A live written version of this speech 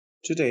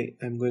Today,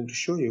 I'm going to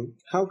show you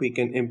how we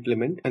can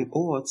implement an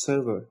OAuth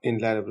server in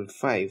Laravel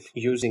 5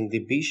 using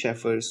the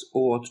bshaffer's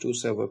OAuth 2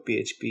 server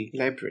PHP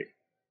library.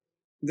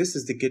 This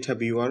is the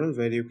GitHub URL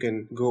where you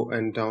can go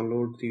and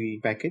download the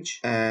package,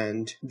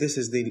 and this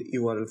is the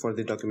URL for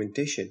the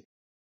documentation.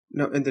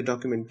 Now, in the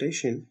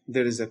documentation,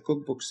 there is a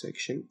cookbook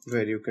section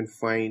where you can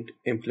find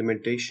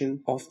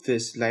implementation of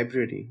this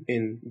library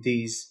in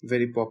these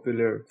very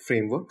popular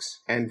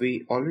frameworks, and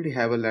we already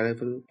have a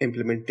Laravel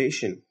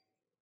implementation.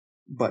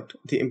 But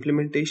the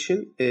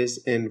implementation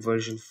is in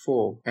version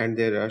 4 and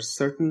there are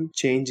certain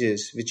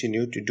changes which you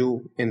need to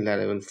do in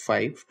Laravel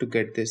 5 to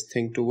get this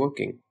thing to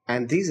working.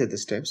 And these are the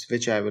steps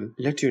which I will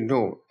let you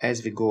know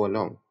as we go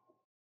along.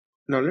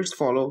 Now let's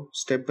follow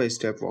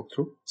step-by-step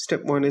walkthrough.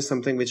 Step 1 is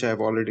something which I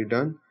have already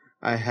done.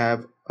 I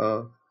have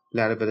a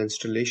Laravel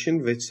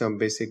installation with some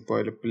basic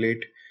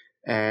boilerplate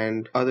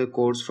and other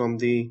codes from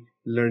the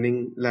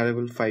Learning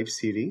Laravel 5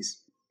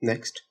 series.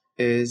 Next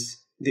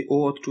is the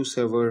OAuth 2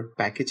 server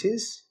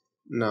packages.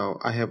 Now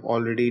I have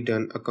already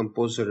done a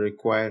composer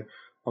require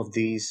of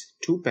these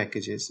two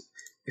packages.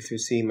 If you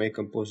see my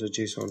composer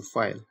JSON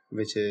file,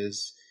 which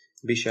is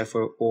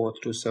bshaffer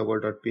OAuth2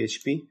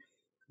 server.php,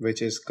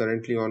 which is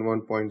currently on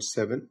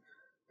 1.7,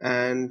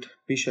 and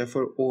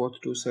bshaffer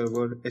OAuth2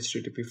 server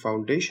HTTP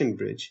foundation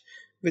bridge,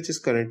 which is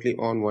currently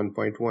on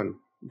 1.1.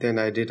 Then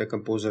I did a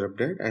composer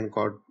update and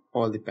got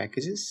all the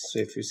packages. So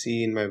if you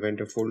see in my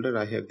vendor folder,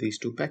 I have these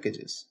two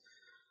packages.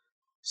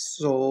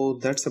 So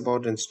that's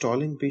about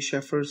installing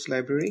bshaffer's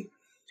library.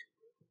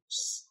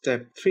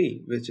 Step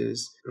 3, which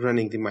is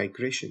running the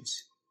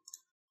migrations.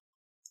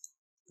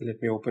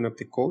 Let me open up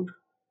the code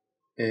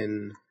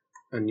in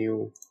a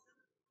new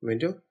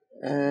window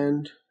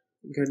and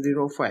get the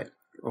raw file.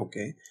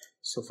 Okay,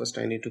 so first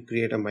I need to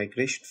create a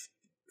migration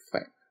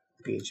file.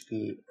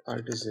 PHP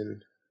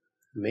artisan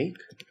make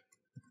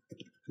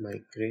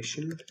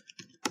migration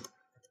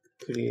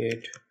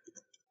create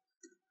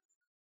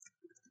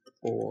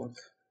OAuth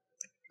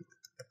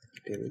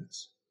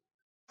tables.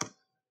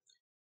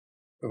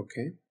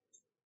 Okay,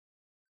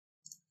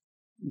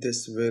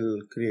 this will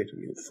create a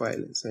new file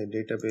inside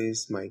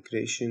database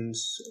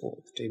migrations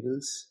OAuth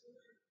tables.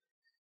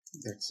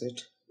 That's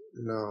it.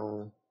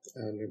 Now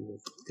I'll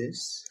remove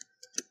this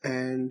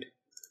and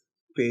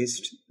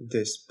paste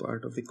this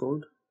part of the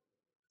code.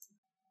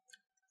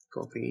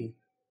 Copy,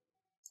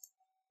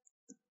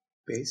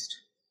 paste,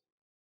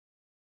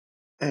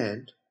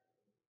 and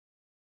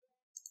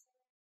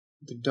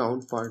the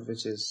down part,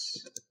 which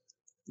is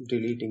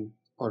deleting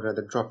or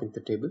rather dropping the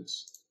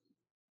tables,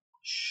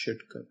 should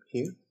come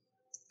here.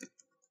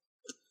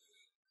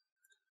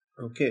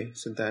 Okay,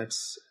 so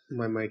that's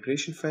my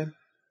migration file.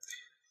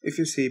 If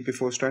you see,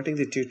 before starting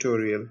the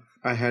tutorial,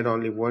 I had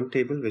only one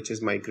table, which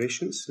is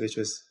migrations, which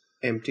was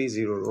empty,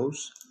 0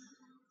 rows.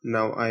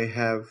 Now I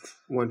have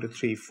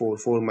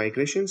 4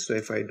 migrations. So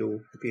if I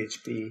do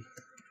PHP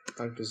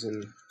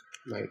artisan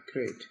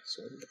migrate,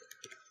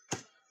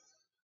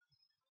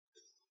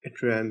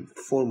 it ran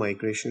 4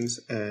 migrations,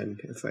 and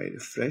if I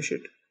refresh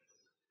it,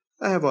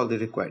 I have all the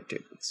required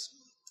tables.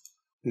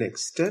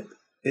 Next step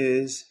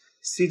is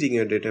seeding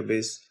your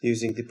database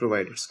using the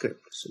provided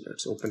script. So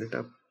let's open it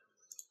up.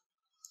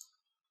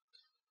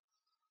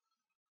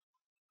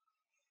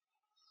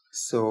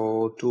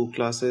 So 2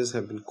 classes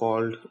have been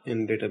called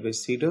in database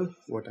seeder.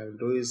 What I will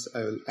do is I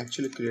will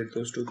actually create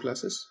those 2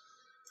 classes.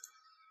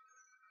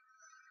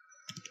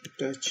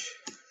 Touch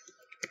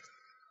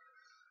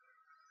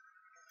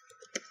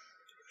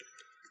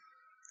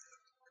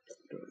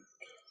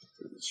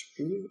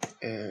PHP,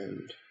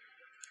 and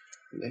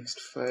next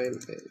file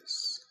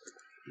is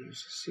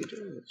user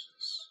seeder, which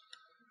is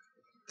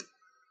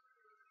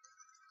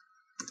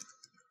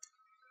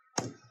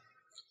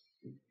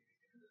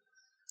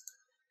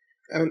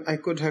I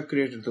could have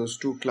created those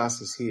 2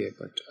 classes here,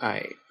 but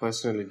I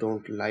personally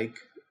don't like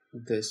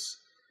this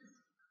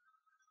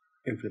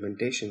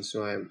implementation,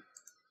 so I'm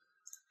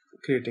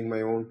creating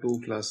my own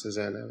 2 classes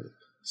and I will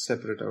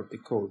separate out the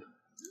code.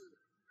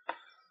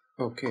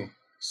 Okay,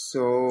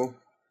 so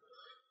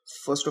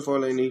first of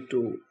all I need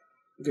to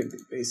get the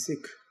basic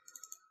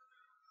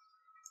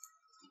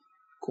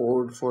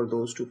code for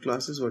those 2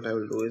 classes. What I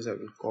will do is I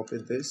will copy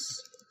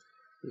this,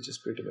 which is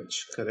pretty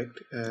much correct,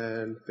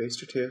 and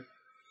paste it here.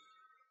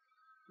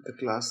 The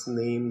class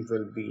name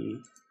will be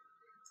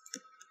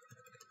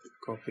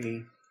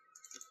copy,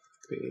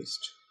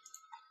 paste,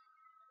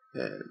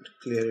 and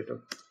clear it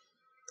up.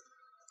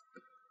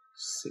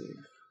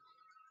 Save.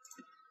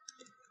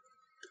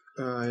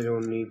 I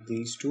don't need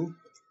these 2.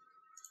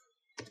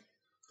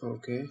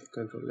 Okay,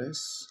 Control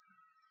S,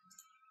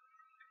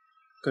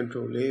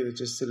 Control A,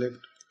 which is select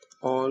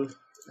all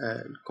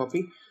and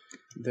copy,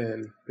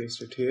 then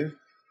paste it here.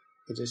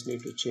 I just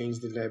need to change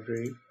the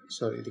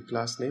the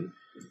class name.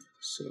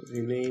 So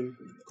rename,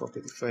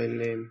 copy the file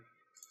name.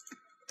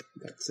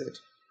 That's it.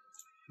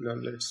 Now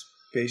let's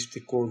paste the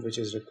code which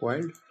is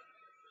required.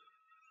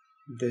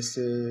 This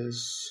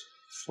is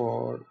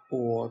for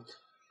OAuth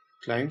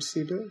client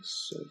seeder,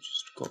 so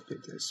just copy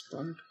this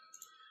part,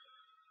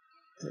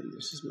 and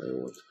this is my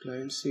OAuth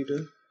client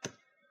seeder.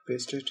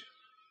 paste it.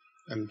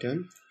 I'm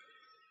done.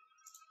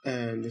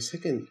 And the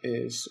second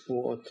is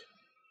OAuth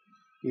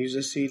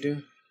user seeder,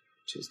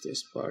 which is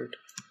this part.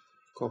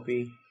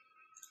 Copy,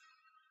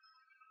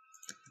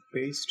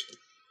 paste.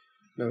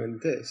 Now in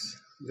this,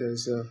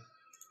 there's a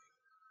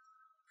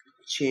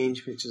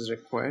change which is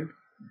required.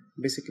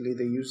 Basically,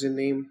 the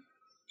username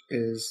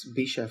is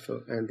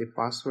bshaffer and the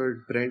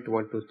password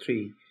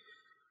Brent123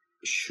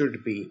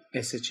 should be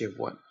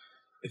sha1.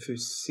 If you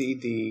see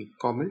the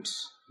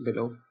comments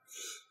below,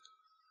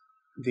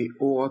 the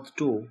OAuth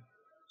 2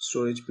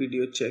 storage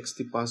video checks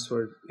the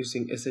password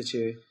using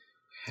SHA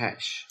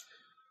hash,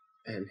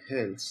 and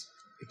hence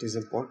it is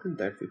important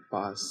that we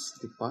pass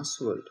the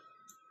password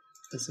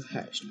as a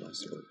hashed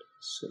password.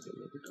 So we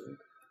make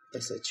it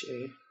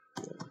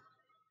SHA1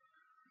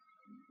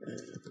 and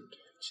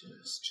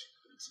just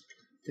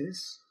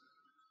this.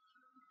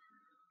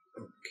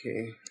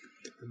 Okay,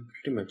 I'm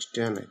pretty much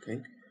done, I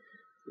think.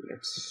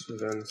 Let's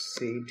run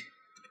seed.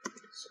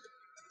 So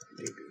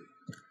maybe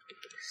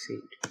seed.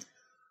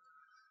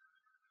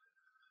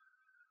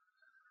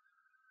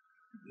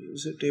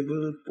 User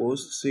table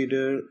post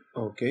seeder.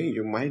 Okay,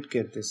 you might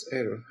get this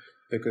error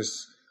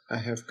because I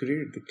have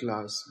created the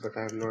class, but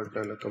I have not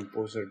done a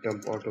composer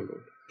dump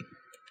autoload.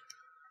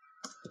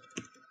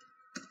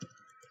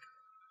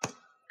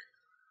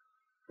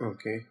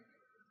 Okay,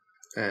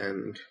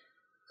 and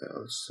I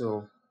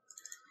also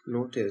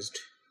noticed,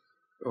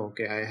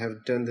 okay, I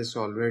have done this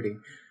already,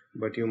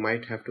 but you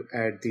might have to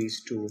add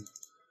these two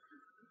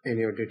in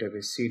your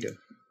database seeder.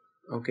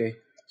 Okay,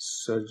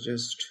 so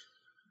just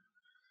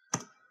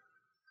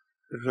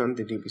run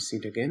the db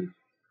seed again.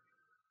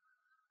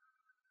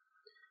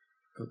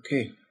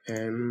 Okay,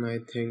 and I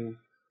think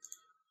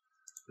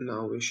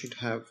now we should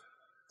have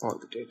all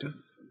the data.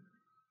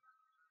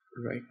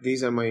 Right,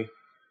 these are my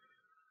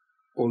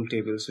old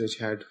tables which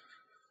had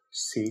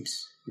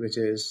seeds, which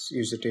is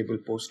user table,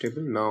 post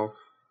table. Now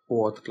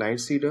OAuth client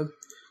seeder.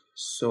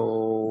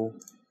 So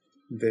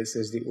this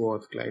is the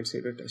OAuth client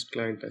seeder, test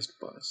client, test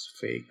pass,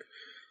 fake.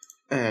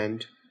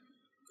 And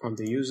on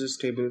the users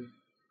table,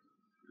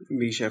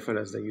 bshaffer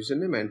as the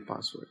username and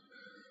password.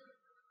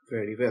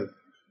 Very well.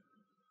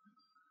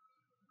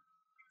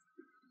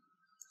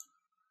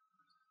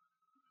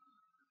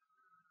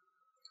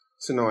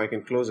 So now I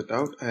can close it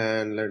out,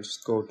 and let's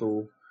go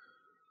to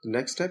the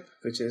next step,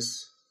 which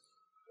is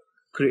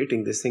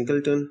creating the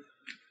singleton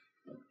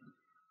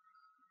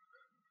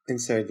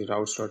inside the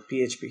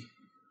routes.php.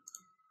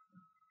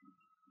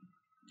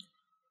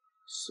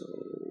 So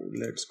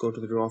let's go to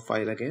the raw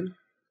file again.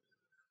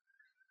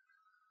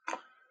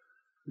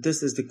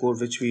 This is the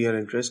code which we are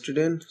interested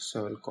in,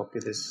 so I'll copy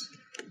this,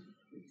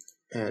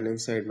 and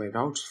inside my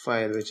routes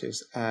file, which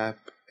is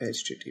app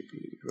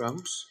http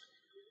routes,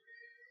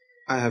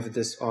 I have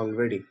this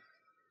already,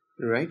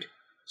 right?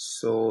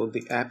 So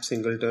the app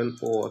singleton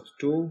OAuth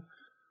 2,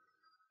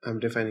 I'm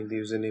defining the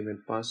username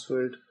and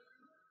password,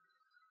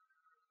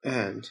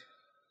 and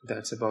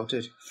that's about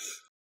it.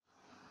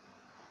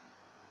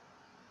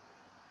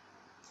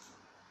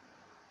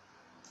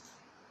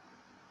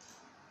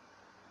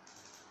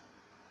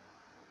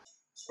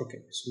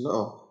 Okay, so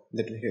now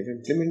that we have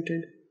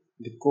implemented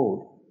the code,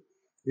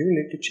 we will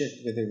need to check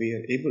whether we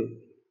are able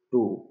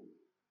to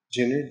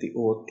generate the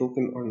OAuth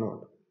token or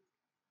not.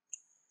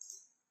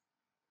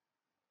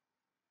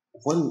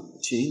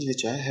 One change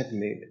which I have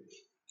made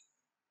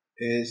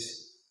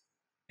is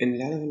in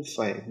Laravel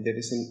 5, there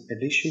is an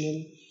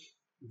additional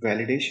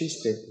validation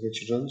script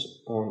which runs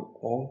on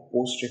all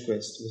post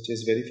requests, which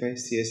is verify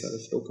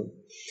CSRF token.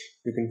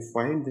 You can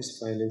find this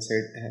file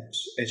inside apps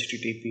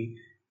http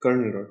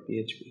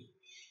kernel.php.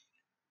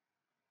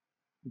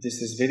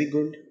 This is very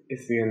good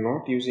if we are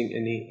not using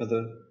any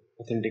other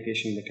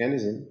authentication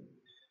mechanism,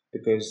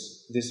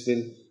 because this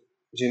will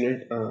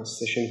generate a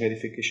session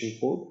verification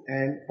code,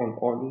 and on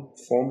all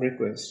form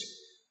requests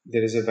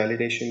there is a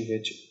validation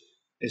which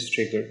is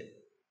triggered.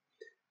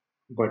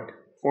 But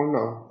for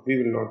now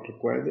we will not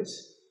require this,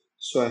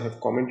 so I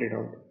have commented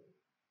out.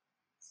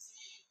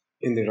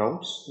 In the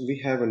routes,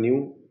 we have a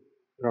new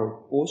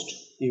route post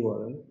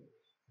URL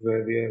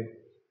where we are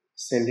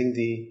sending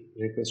the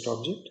request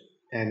object,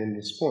 and in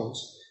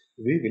response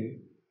we will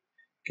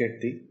get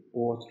the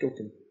OAuth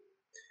token.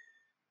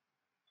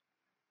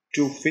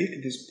 To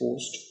fake this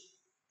post,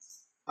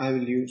 I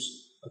will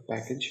use a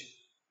package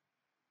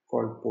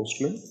called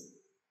Postman.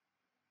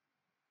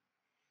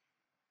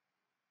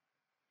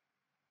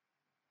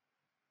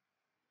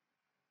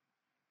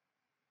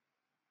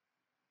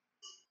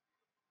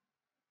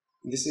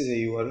 This is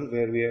a URL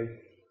where we are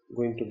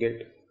going to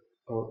get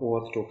our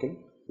OAuth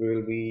token. We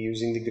will be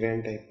using the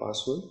grant type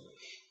password,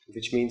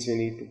 which means we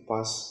need to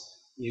pass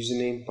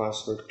username,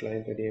 password,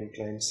 client ID, and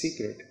client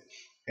secret,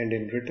 and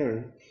in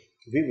return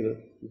we will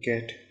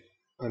get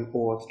an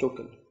OAuth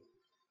token.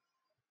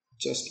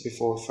 Just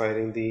before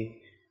firing the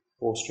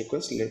post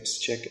request, let's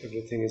check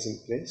everything is in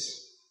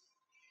place.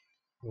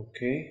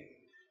 Okay.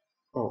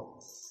 Oh,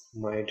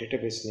 my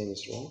database name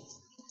is wrong.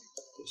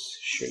 This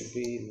should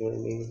be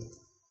learning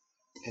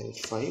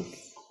L5.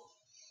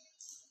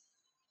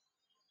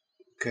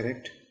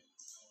 Correct.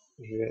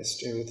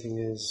 rest everything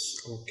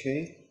is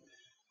okay.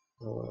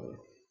 Our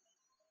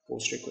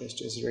post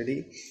request is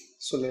ready.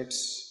 So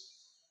let's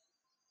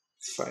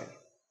file,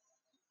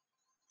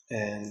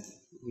 and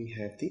we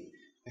have the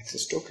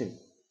access token.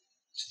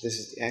 So this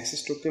is the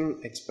access token,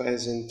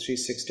 expires in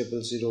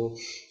 3600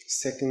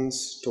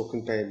 seconds,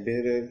 token type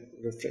bearer,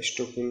 refresh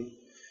token,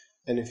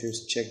 and if you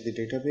check the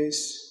database,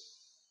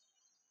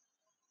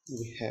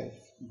 we have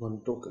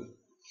one token.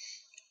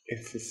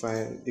 If we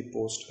file the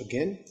post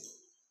again,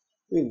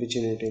 we'll be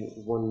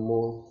generating one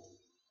more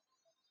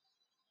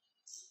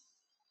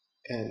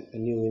and a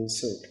new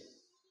insert,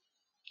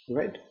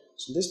 right?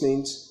 So this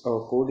means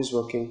our code is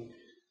working,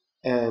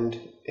 and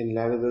in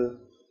Laravel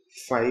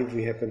 5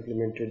 we have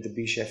implemented the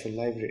bshaffer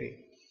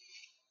library.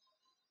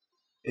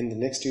 In the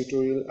next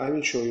tutorial, I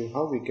will show you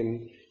how we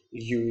can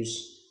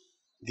use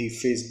the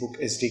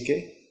Facebook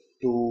SDK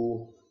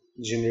to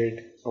generate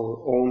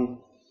our own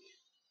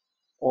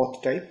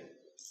auth type,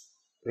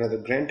 rather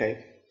grant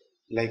type.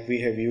 Like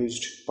we have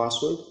used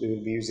password, we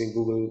will be using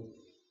Google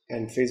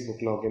and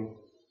Facebook login,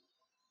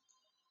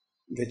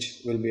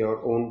 which will be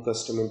our own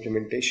custom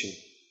implementation.